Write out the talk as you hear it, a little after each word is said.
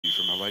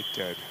late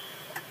dad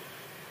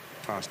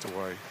passed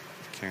away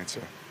of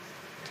cancer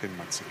 10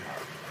 months ago.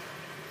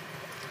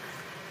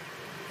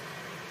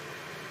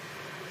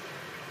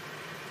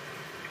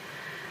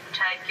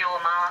 Take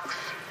your marks.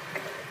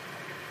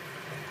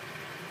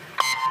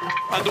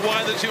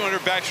 Underway in the 200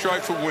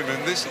 backstroke for women.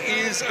 This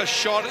is a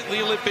shot at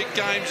the Olympic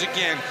Games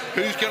again.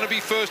 Who's going to be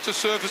first to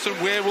surface and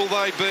where will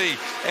they be?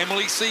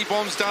 Emily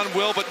Seebohm's done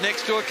well, but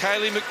next to her,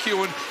 Kaylee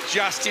McKeown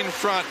just in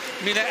front.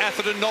 Minna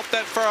Atherton not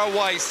that far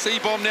away.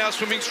 Seebohm now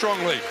swimming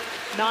strongly.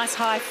 Nice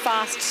high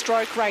fast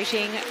stroke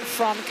rating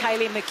from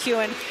Kaylee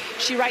McKeown.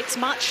 She rates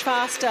much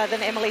faster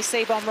than Emily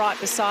Seebohm right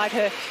beside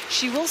her.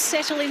 She will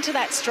settle into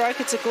that stroke.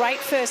 It's a great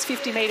first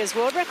 50 metres.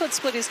 World record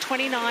split is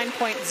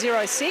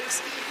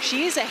 29.06.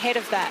 She is ahead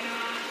of that.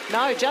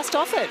 No, just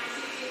off it.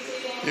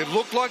 It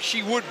looked like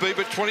she would be,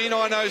 but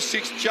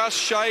 29.06 just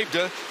shaved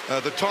her.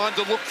 The time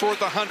to look for at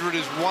the 100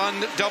 is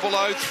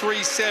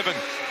 1:00:37.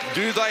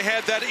 Do they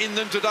have that in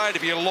them today to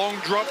be a long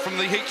drop from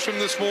the heats from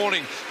this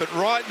morning? But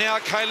right now,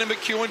 Kaylee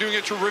McKeown doing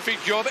a terrific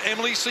job.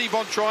 Emily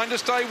Seebohm trying to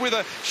stay with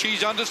her.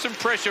 She's under some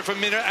pressure from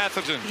Minna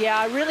Atherton. Yeah,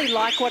 I really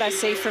like what I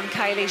see from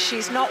Kaylee.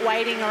 She's not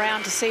waiting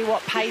around to see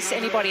what pace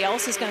anybody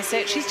else is going to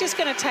set. She's just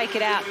going to take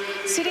it out.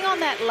 Sitting on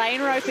that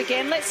lane rope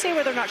again. Let's see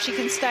whether or not she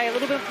can stay a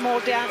little bit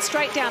more down,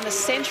 straight down the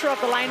centre of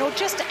the lane, or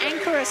just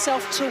anchor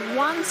herself to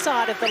one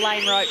side of the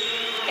lane rope.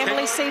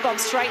 Emily Seebohm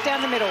straight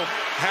down the middle.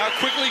 How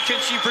quickly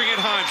can she bring it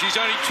home? She's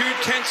only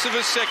 0.2 of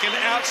a second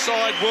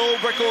outside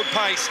world record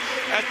pace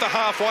at the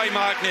halfway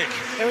mark, Nick.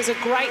 There was a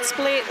great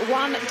split,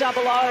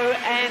 1:00,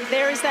 and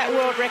there is that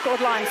world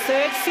record line.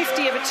 Third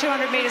 50 of a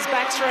 200 metres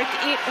backstroke.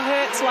 It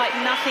hurts like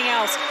nothing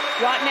else.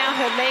 Right now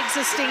her legs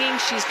are stinging.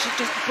 She's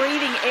just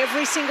breathing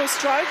every single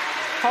stroke,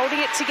 holding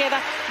it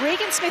together.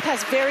 Regan Smith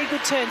has very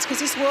good turns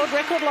because this world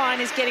record line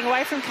is getting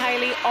away from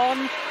Kaylee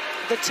on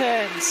the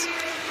turns.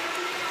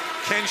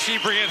 Can she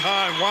bring it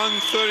home?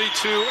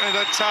 1:32 and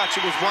a touch.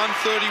 It was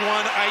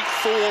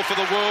 1:31.84 for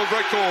the world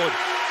record.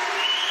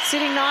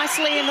 Sitting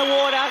nicely in the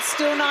water,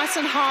 still nice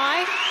and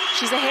high.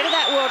 She's ahead of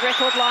that world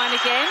record line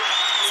again.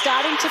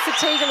 Starting to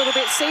fatigue a little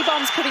bit.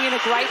 Seebohm's putting in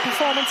a great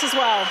performance as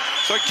well.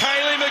 So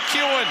Kaylee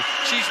McKeown,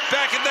 she's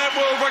back at that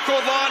world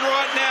record line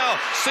right now.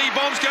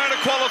 Seebohm's going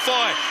to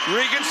qualify.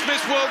 Regan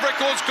Smith's world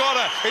record's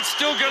got her. It's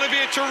still going to be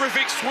a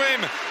terrific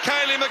swim.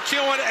 Kaylee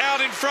McKeown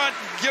out in front.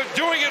 You're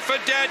doing it for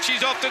Dad.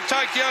 She's off to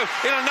Tokyo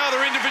in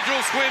another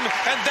individual swim,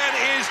 and that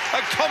is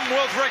a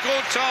Commonwealth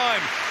record time.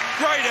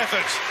 Great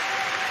effort.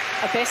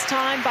 A best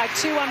time by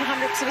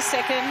 2/100ths of a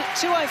second,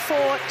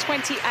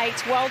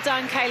 2:04.28. Well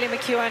done, Kaylee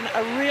McKeown.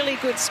 A really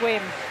good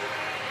swim.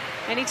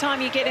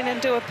 Anytime you get in and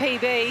do a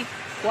PB,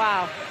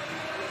 wow.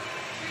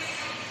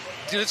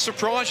 Did it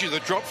surprise you, the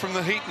drop from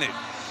the heat, Nick?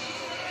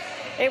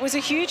 It was a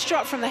huge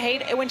drop from the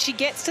heat. When she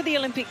gets to the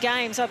Olympic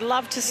Games, I'd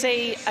love to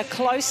see a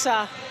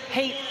closer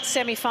heat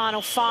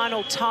semi-final,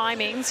 final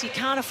timings. You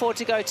can't afford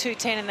to go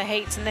 2:10 in the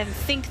heats and then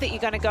think that you're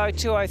going to go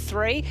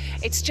 2:03.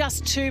 It's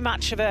just too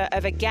much of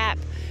a gap.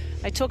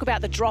 They talk about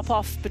the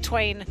drop-off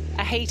between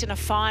a heat and a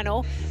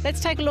final.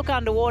 Let's take a look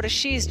underwater.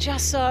 She is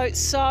just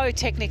so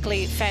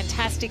technically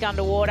fantastic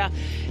underwater.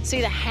 See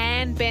the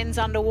hand bends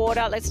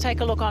underwater. Let's take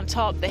a look on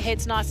top. The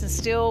head's nice and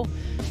still.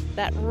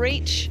 That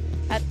reach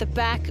at the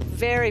back,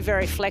 very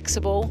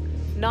flexible.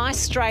 Nice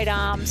straight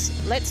arms.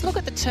 Let's look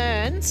at the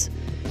turns.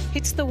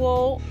 Hits the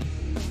wall.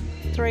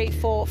 3,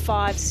 4,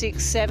 5,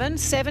 6, 7.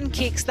 7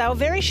 kicks. They were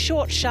very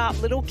short,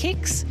 sharp little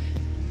kicks.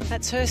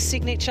 That's her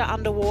signature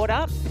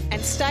underwater,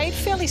 and stayed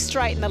fairly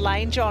straight in the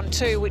lane, John,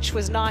 too, which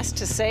was nice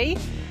to see.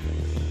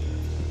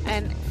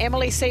 And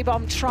Emily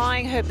Seebohm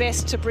trying her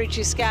best to bridge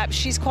this gap.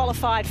 She's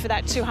qualified for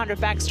that 200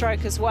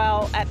 backstroke as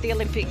well at the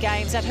Olympic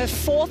Games. At her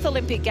 4th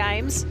Olympic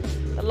Games,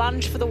 the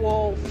lunge for the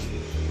wall.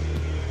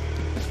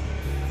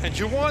 And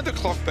you wind the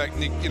clock back,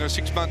 Nick,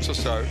 6 months or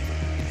so,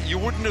 you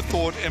wouldn't have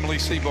thought Emily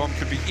Seebohm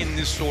could be in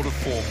this sort of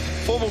form.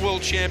 Former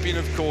world champion,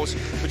 of course,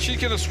 but she's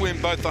going to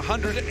swim both the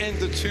 100 and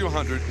the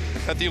 200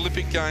 at the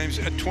Olympic Games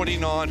at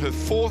 29, her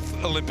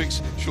 4th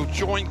Olympics. She'll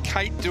join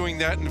Kate doing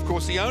that. And, of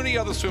course, the only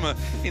other swimmer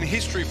in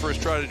history for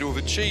Australia to have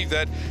achieved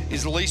that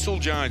is Liesl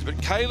Jones. But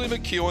Kaylee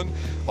McKeown,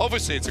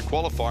 obviously it's a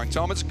qualifying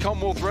time. It's a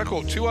Commonwealth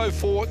record,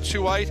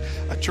 2:04.28,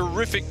 a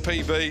terrific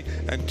PB,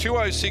 and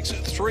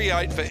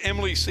 2:06.38 for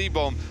Emily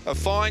Seebohm, a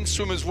fine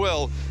swim as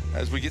well,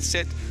 as we get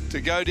set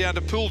to go down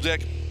to pool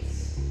deck.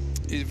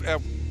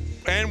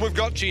 And we've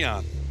got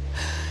Gian.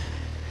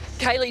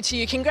 Kaylee, to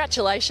you,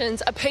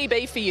 congratulations. A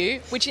PB for you,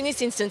 which in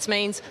this instance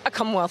means a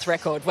Commonwealth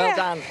record. Well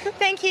done.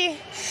 Thank you.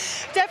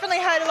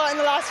 Definitely hurt a lot in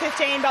the last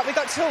 15, but we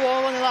got to a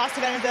wall on the last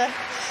event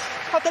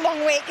of the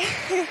long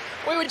week.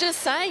 We were just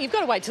saying, you've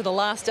got to wait till the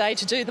last day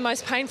to do the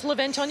most painful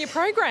event on your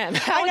program.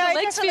 How are your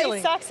legs feeling?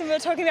 It sucks, and we were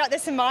talking about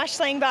this in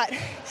marshalling, but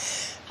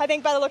I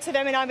think by the looks of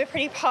them and I, we're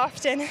pretty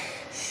puffed and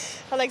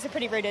our legs are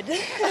pretty rooted.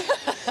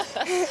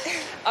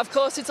 Of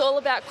course, it's all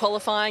about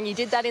qualifying. You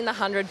did that in the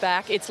 100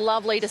 back. It's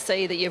lovely to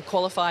see that you've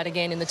qualified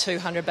again in the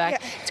 200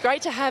 back. Yeah. It's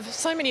great to have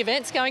so many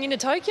events going into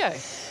Tokyo.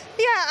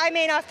 Yeah, I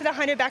mean, after the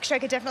 100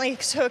 backstroke, it definitely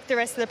took the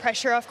rest of the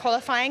pressure off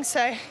qualifying.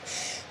 So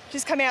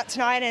just come out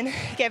tonight and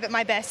gave it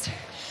my best.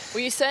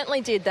 Well, you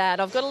certainly did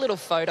that. I've got a little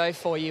photo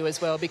for you as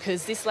well,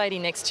 because this lady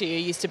next to you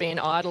used to be an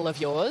idol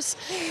of yours.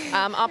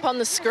 Up on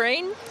the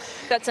screen,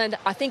 that's an,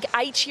 I think,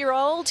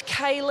 8-year-old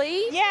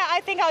Kaylee. Yeah,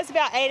 I think I was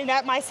about 8 and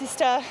that. My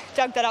sister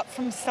dug that up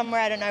from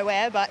somewhere, I don't know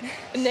where, but...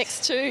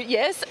 Next to,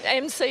 yes,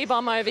 MC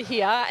Bomb over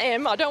here.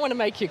 Em, I don't want to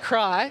make you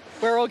cry.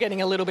 We're all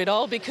getting a little bit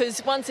old,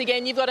 because once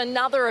again, you've got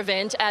another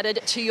event added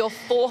to your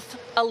 4th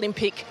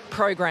Olympic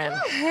program.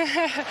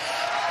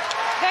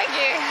 Thank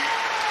you.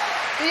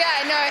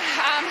 Yeah, no,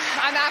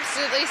 I'm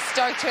absolutely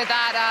stoked with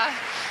that.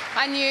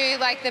 I knew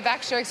like the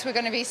backstrokes were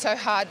going to be so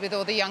hard with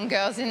all the young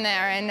girls in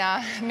there, and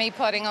me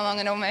plodding along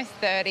at almost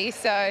 30.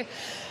 So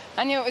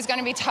I knew it was going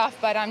to be tough,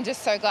 but I'm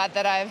just so glad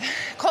that I've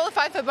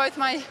qualified for both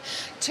my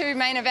 2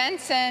 main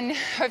events, and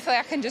hopefully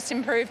I can just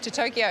improve to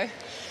Tokyo.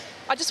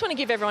 I just want to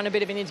give everyone a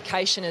bit of an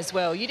indication as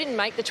well. You didn't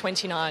make the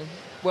 29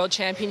 World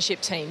Championship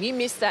team. You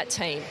missed that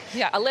team.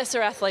 Yeah. A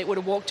lesser athlete would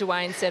have walked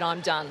away and said,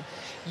 I'm done.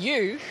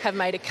 You have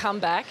made a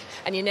comeback,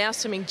 and you're now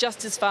swimming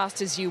just as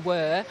fast as you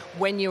were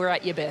when you were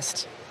at your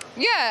best.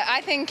 Yeah,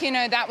 I think, you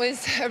know, that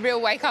was a real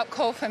wake-up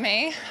call for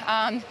me.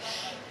 And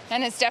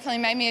it's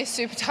definitely made me a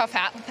super tough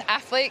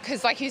athlete,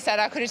 because like you said,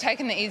 I could have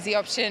taken the easy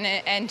option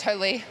and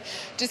totally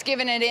just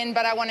given it in,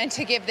 but I wanted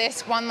to give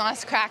this one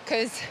last crack,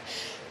 because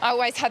I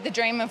always had the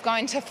dream of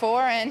going to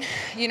 4, and,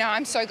 you know,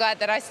 I'm so glad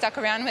that I stuck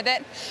around with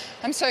it.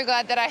 I'm so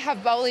glad that I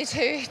have Bowley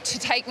to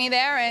take me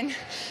there, and,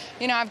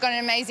 you know, I've got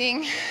an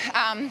amazing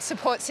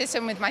support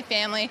system with my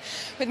family,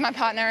 with my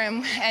partner,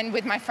 and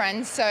with my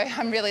friends, so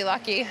I'm really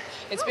lucky.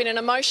 It's been an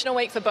emotional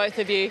week for both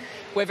of you.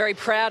 We're very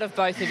proud of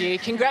both of you.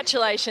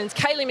 Congratulations,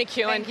 Kaylee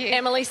McKeown,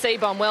 Emily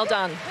Seebohm, well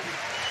done.